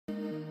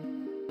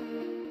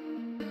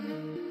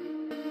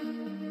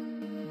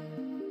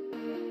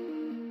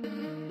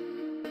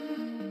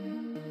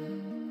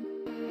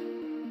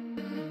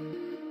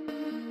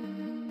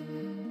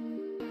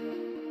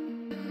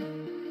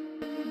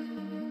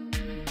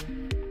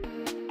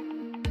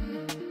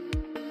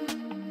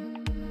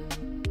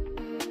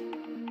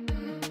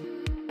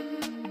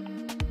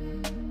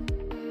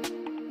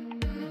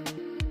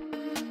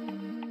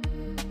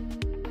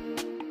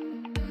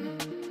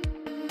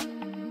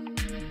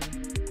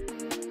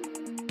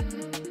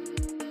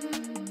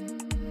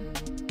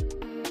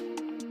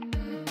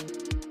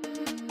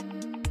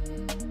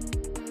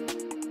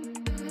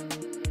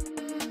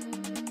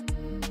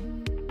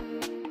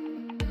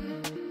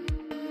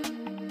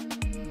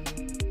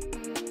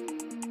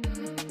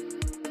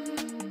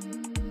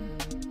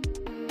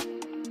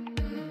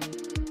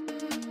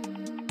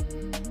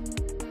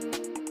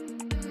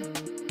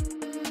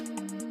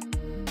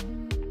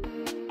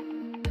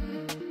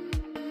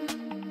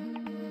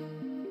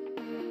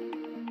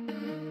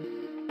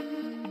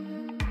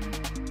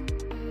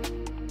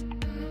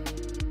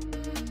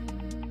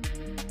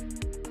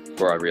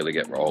before I really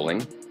get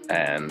rolling,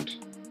 and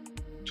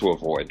to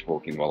avoid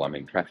talking while I'm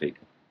in traffic,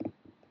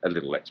 a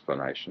little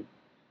explanation.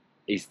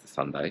 Easter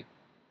Sunday,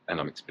 and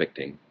I'm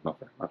expecting not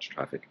very much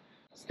traffic.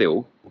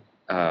 Still,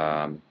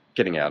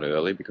 getting out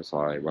early because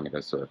I want to go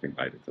surfing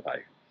later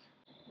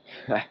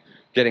today.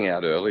 Getting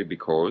out early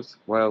because,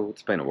 well,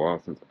 it's been a while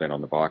since I've been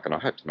on the bike, and I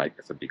hope to make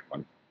this a big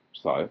one.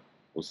 So,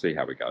 we'll see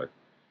how we go.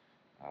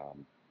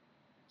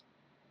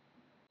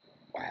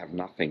 I have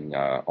nothing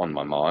on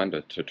my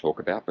mind to talk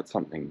about, but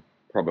something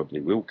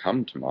probably will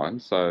come to mind,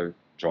 so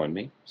join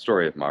me.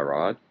 Story of my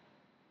ride.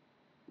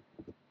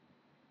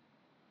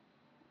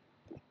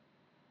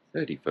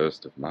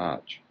 31st of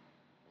March.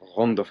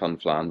 Ronde van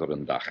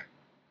Vlaanderen Dag.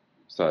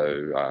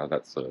 So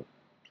that's the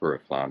Tour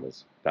of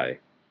Flanders Day.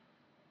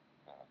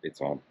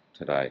 It's on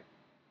today.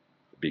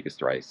 The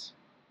biggest race.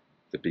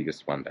 The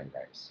biggest one-day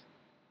race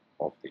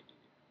of the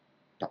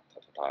year.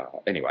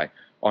 Anyway,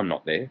 I'm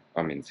not there.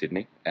 I'm in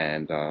Sydney,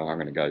 and I'm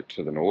going to go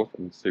to the north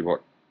and see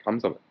what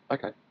comes of it.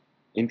 Okay,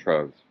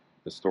 intro of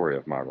the story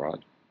of my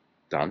ride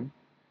done.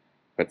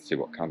 Let's see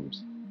what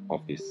comes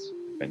of this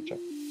adventure.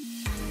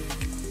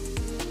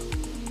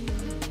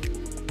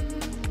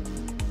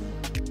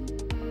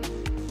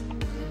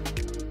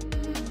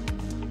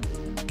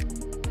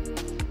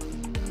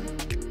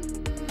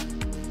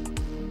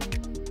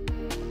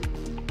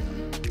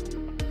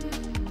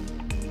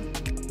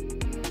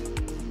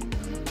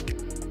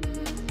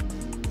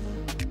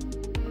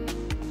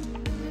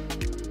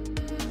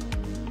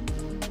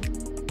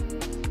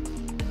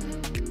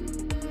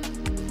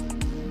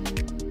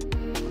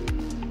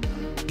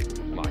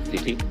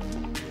 City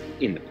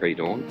in the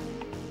pre-dawn,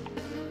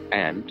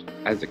 and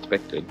as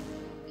expected,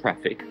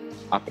 traffic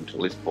up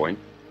until this point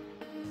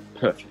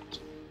perfect,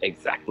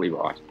 exactly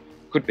right.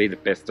 Could be the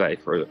best day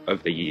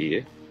of the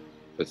year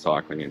for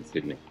cycling in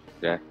Sydney.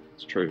 Yeah,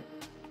 it's true.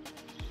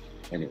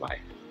 Anyway,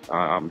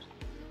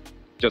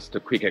 just a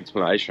quick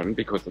explanation,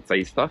 because it's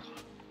Easter.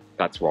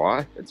 That's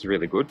why it's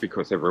really good,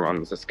 because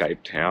everyone's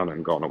escaped town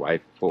and gone away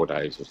for 4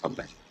 days or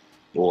something,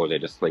 or they're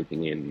just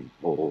sleeping in,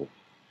 or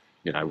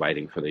you know,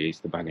 waiting for the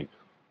Easter bunny,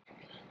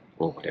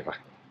 or whatever.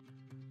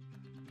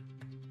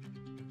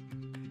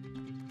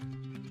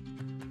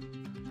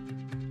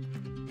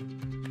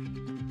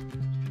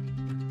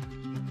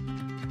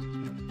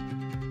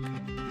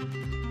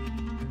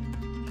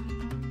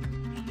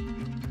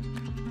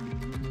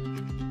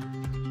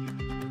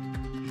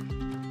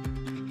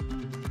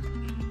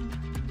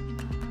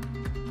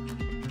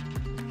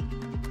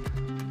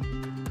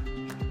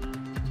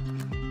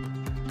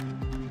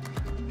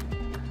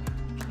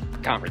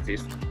 Can't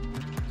resist.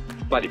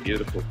 Bloody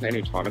beautiful,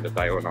 any time of the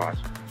day or night.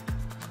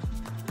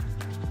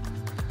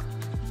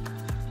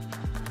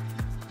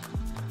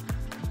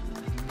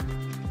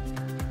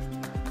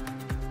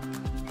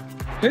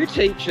 Who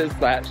teaches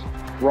that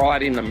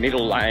ride in the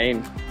middle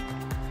lane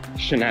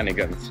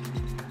shenanigans?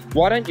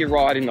 Why don't you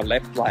ride in the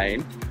left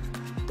lane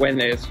when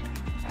there's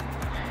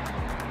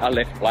a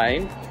left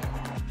lane?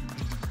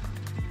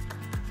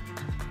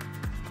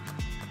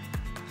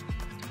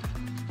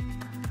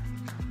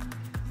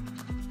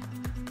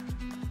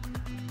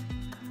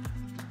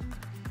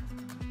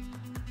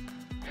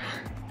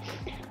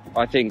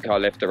 I think I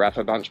left the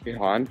Rafa bunch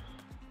behind.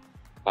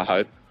 I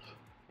hope.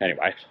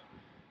 Anyway,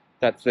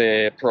 that's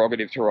their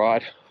prerogative to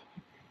ride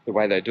the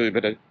way they do,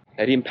 but it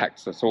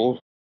impacts us all.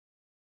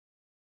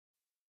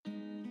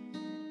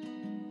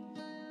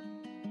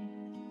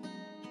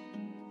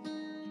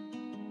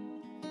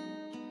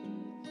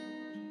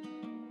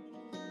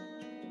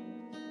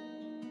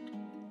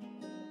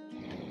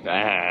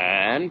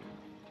 And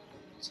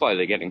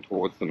slowly getting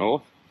towards the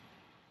north,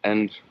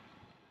 and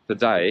the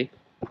day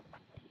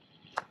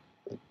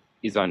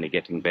is only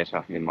getting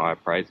better in my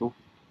appraisal.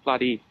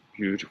 Bloody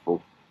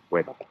beautiful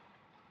weather.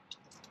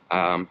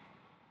 Had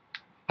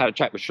a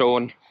chat with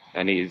Sean,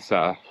 and he's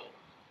on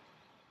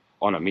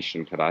a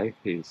mission today.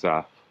 He's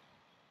yeah,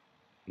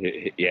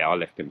 I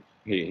left him.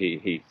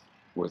 He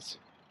was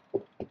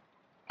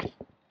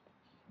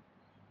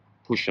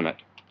pushing it.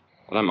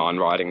 I don't mind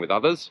riding with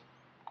others,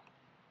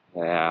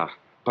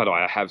 but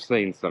I have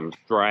seen some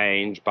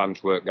strange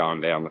bunch work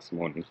going down this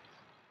morning,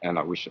 and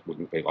I wish it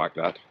wouldn't be like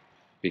that,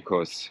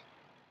 because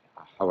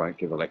I won't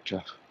give a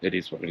lecture. It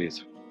is what it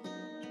is.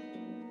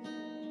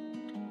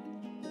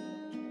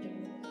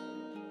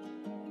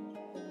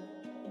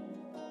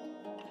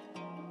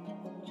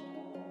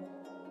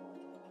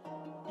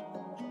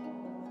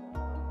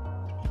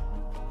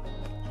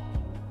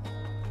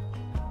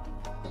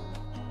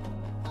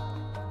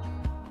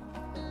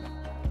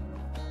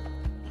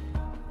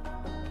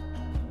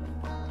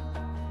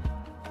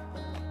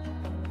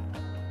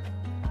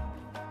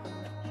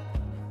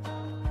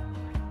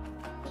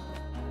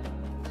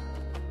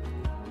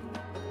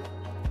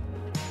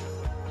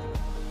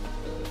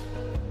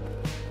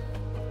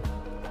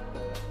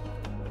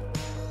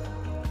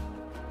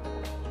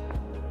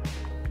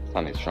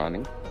 Sun is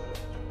shining,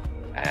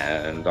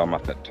 and I'm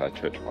up at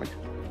Church Point,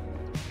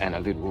 and a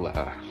little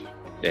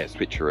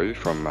switcheroo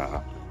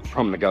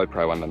from the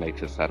GoPro underneath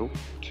the saddle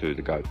to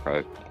the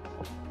GoPro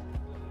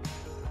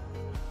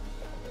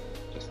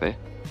there,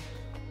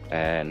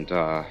 and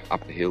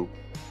up the hill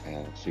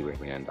and see where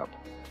we end up.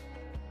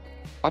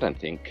 I don't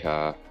think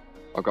I've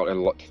got a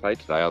lot to say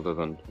today other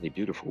than the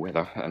beautiful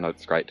weather, and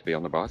it's great to be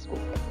on the bicycle.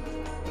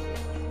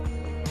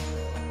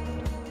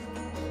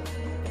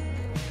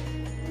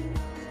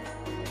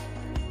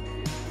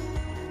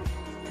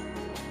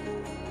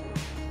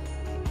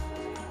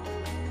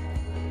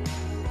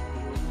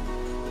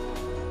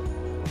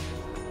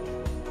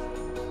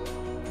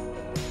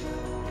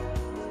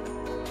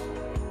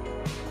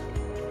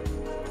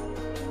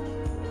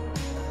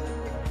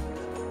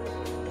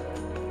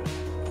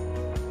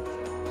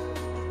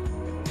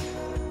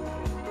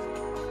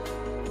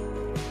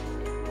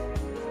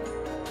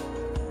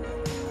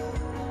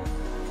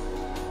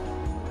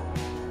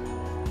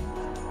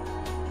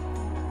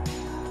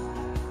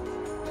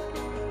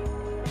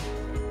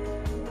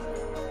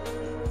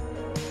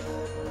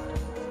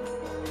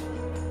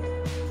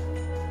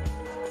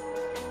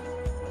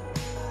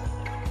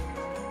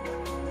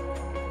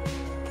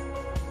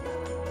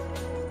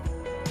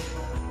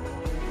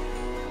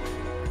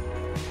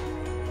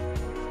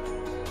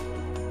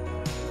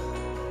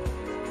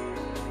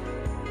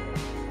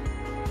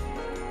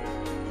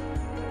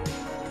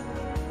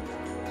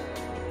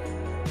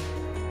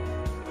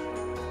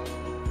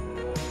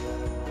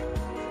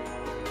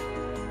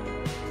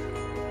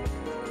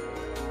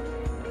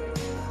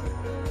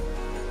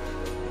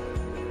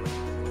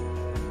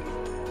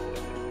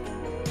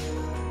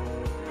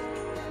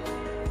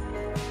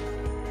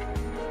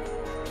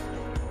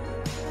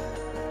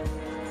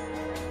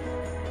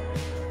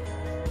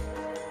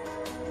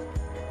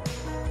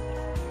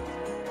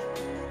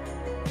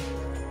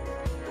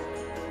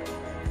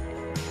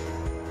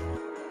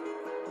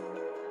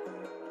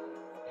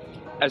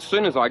 As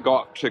soon as I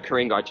got to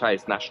Ku-ring-gai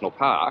Chase National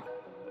Park,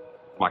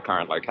 my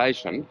current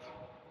location,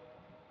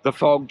 the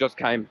fog just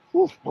came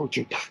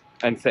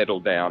and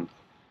settled down.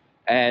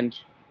 And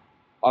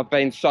I've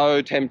been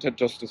so tempted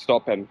just to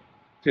stop and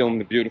film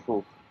the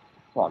beautiful,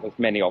 well, there's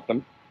many of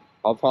them.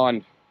 I'll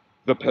find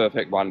the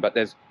perfect one, but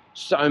there's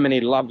so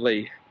many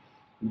lovely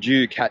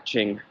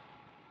dew-catching,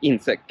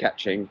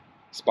 insect-catching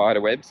spider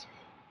webs.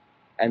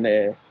 And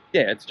they're,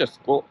 yeah, it's just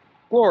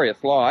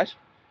glorious light.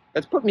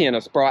 It's put me in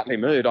a sprightly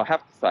mood, I have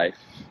to say.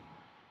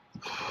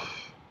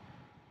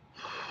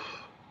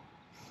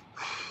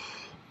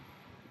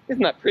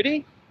 Isn't that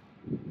pretty?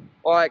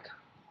 Like,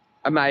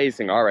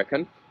 amazing, I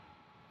reckon.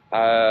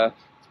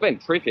 It's been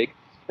terrific.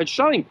 It's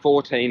showing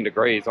 14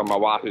 degrees on my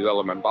Wahoo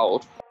Element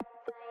Bolt.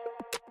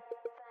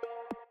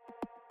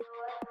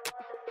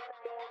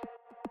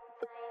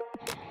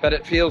 But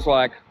it feels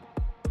like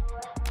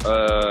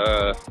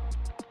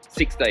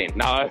 16.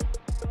 No,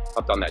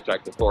 I've done that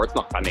joke before, it's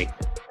not funny.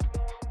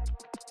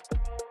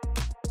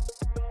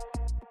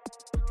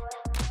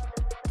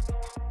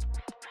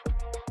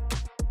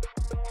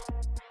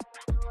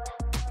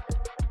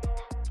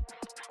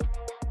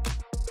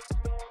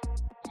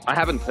 I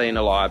haven't seen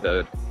a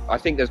lyrebird. I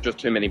think there's just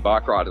too many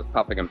bike riders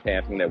puffing and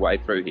panting their way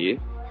through here.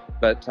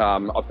 But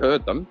I've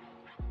heard them.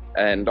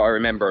 And I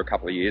remember a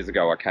couple of years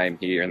ago I came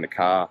here in the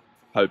car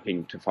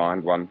hoping to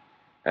find one.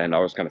 And I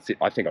was going to sit,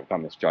 I think I've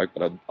done this joke,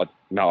 but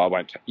no, I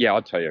won't. Yeah,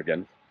 I'll tell you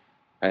again.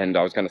 And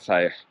I was going to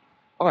say,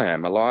 I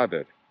am a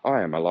lyrebird.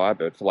 I am a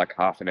lyrebird for like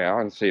half an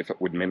hour and see if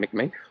it would mimic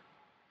me.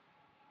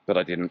 But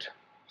I didn't.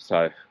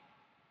 So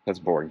that's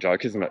a boring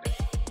joke, isn't it?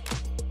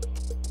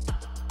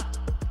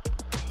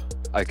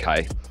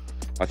 Okay,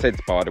 I said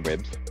spider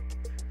webs.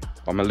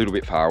 I'm a little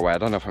bit far away. I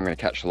don't know if I'm going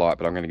to catch the light,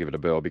 but I'm going to give it a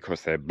whirl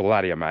because they're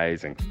bloody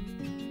amazing.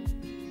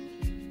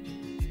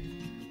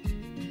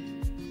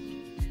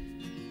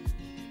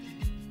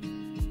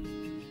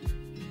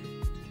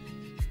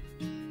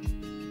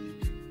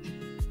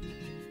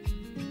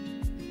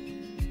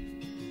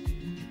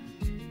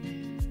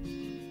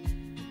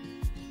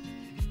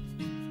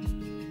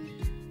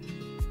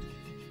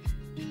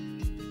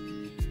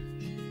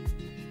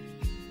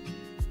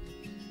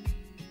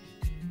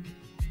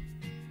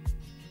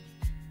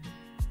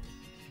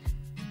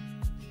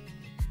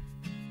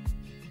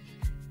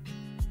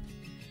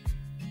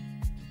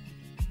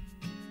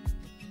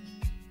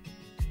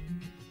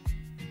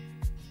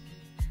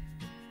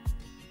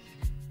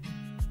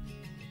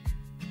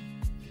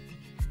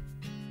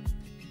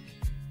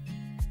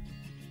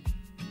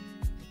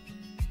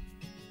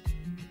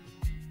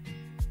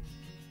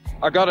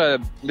 I got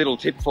a little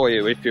tip for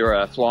you if you're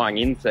a flying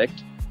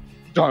insect.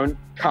 Don't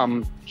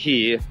come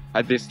here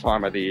at this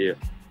time of the year.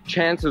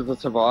 Chances of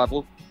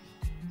survival,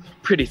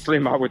 pretty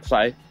slim, I would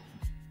say.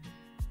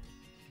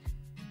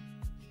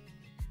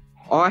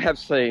 I have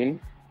seen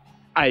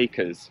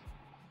acres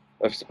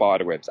of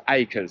spider webs,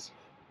 acres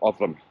of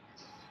them.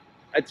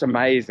 It's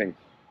amazing.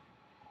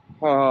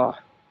 Oh,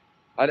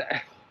 I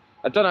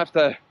don't know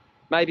if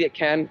maybe it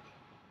can.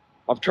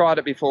 I've tried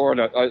it before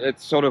and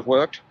it's sort of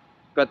worked,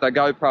 but the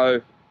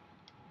GoPro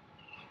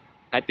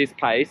at this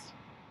pace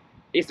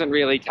isn't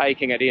really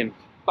taking it in.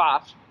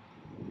 But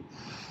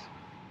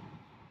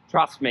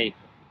trust me,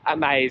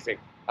 amazing,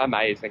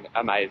 amazing,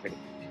 amazing.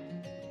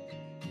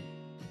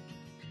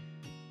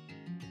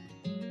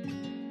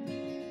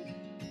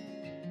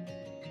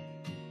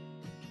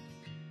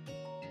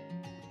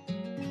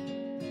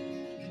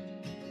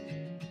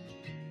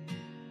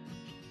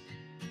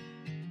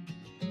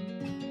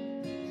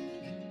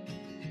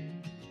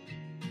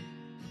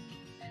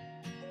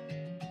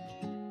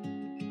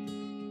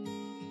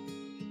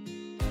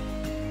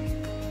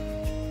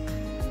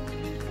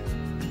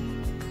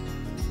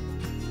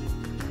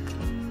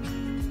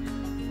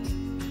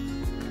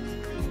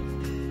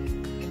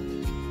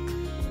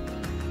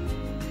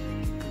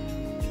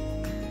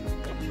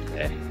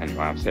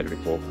 Anyway, I've said it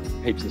before,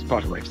 heaps of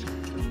spider webs.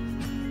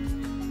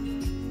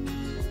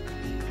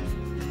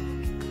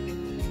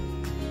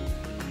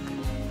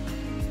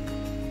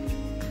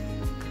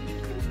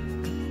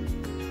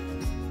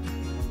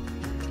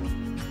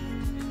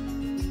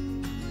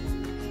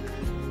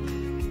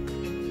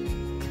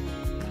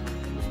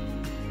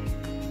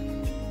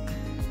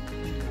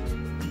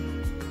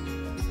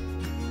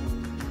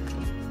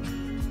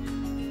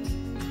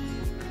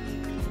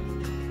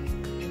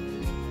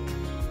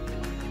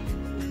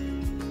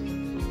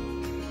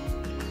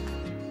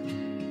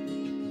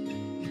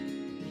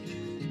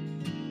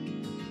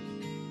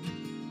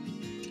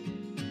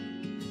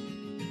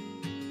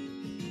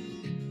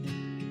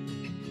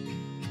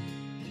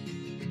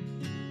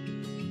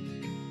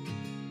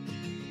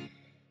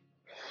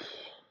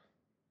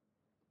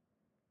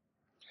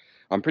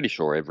 I'm pretty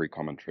sure every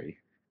commentary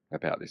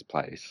about this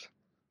place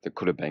that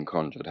could have been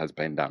conjured has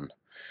been done,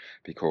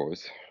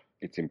 because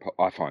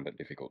I find it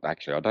difficult.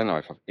 Actually, I don't know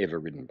if I've ever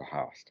ridden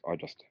past. I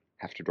just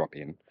have to drop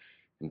in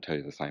and tell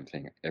you the same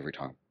thing every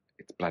time.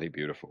 It's bloody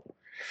beautiful.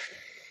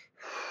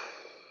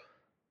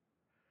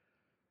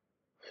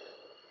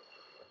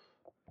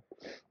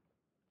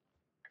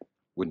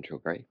 Wouldn't you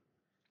agree?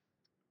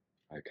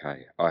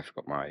 Okay, I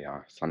forgot my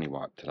sunny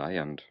wipe today,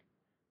 and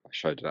I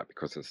showed it up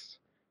because it's,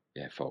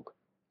 fog.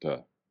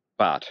 Duh.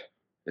 But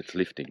it's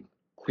lifting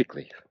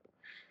quickly.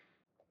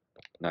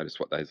 Notice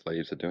what those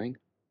leaves are doing?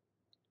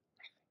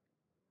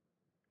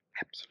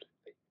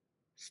 Absolutely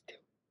still.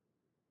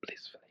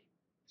 Blissfully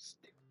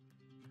still.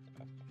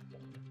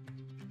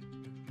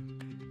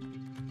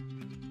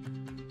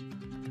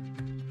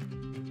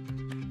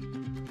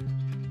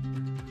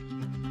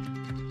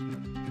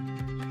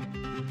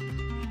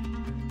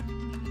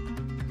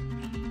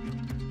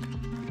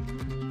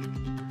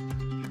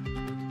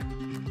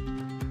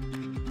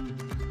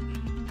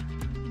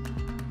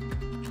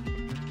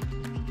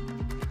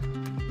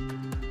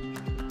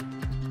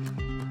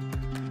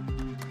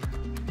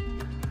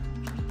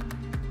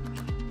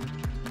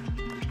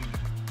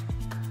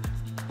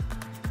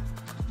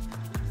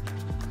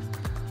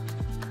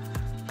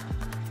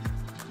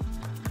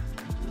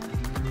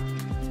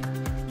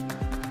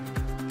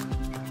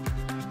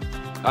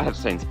 I have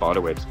seen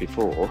spider webs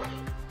before,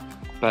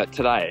 but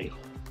today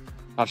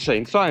I've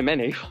seen so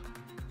many,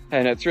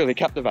 and it's really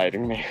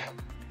captivating me.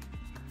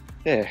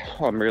 Yeah,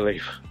 I'm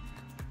really...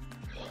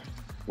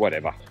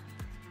 whatever.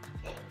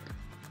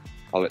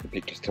 I'll let the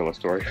pictures tell a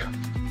story.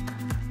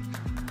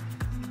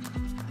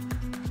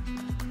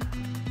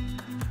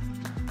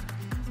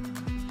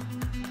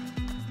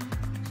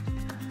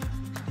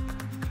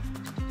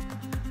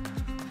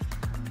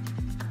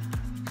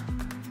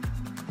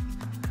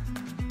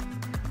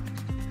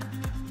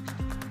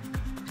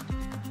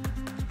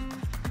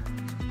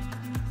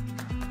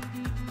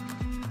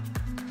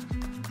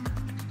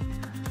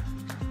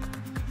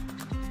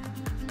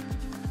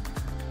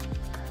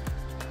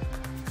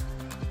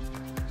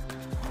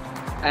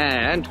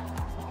 And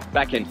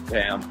back into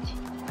town.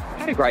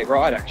 Had a great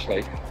ride,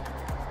 actually.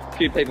 A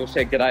few people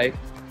said g'day.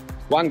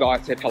 One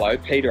guy said hello,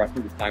 Peter I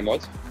think his name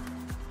was,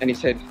 and he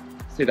said,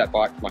 see that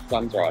bike my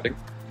son's riding? I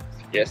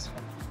said, yes.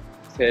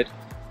 He said,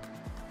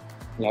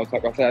 and I was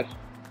like, what's that?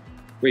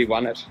 We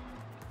won it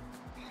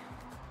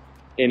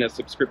in a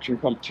subscription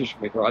competition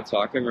with Ride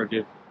Cycling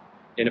Review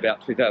in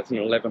about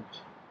 2011.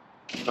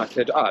 And I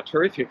said,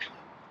 terrific.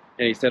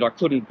 And he said, I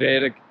couldn't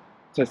bear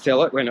to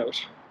sell it when it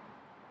was,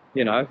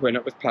 when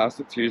it was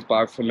past its use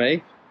by for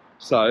me.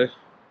 So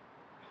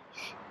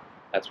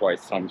that's why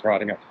his son's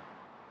riding it.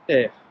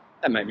 Yeah,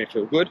 that made me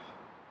feel good.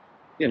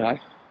 It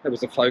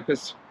was a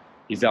Focus.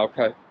 His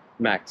Alco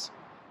Max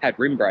had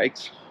rim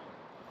brakes.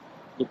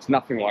 Looks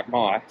nothing like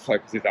my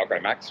Focus's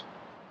Alco Max.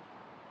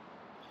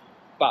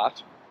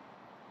 But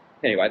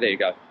anyway, there you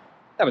go.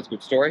 That was a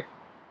good story.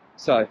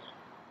 So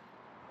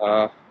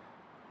I'm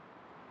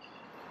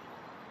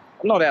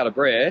not out of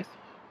breath,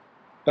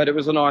 but it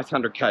was a nice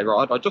 100k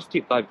ride. I just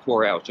tipped over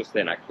 4 hours just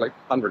then, actually,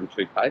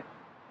 102k,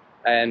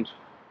 and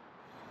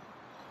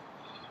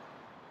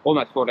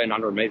almost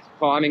 1400 metres of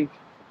climbing.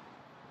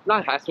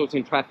 No hassles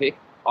in traffic.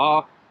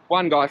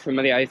 One guy from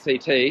the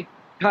ACT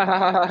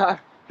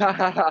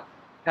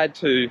had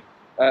to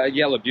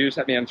yell abuse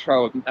at me and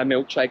throw a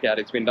milkshake out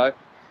his window.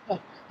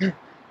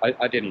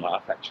 I didn't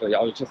laugh, actually.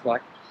 I was just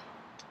like,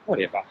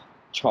 whatever,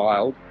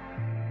 child.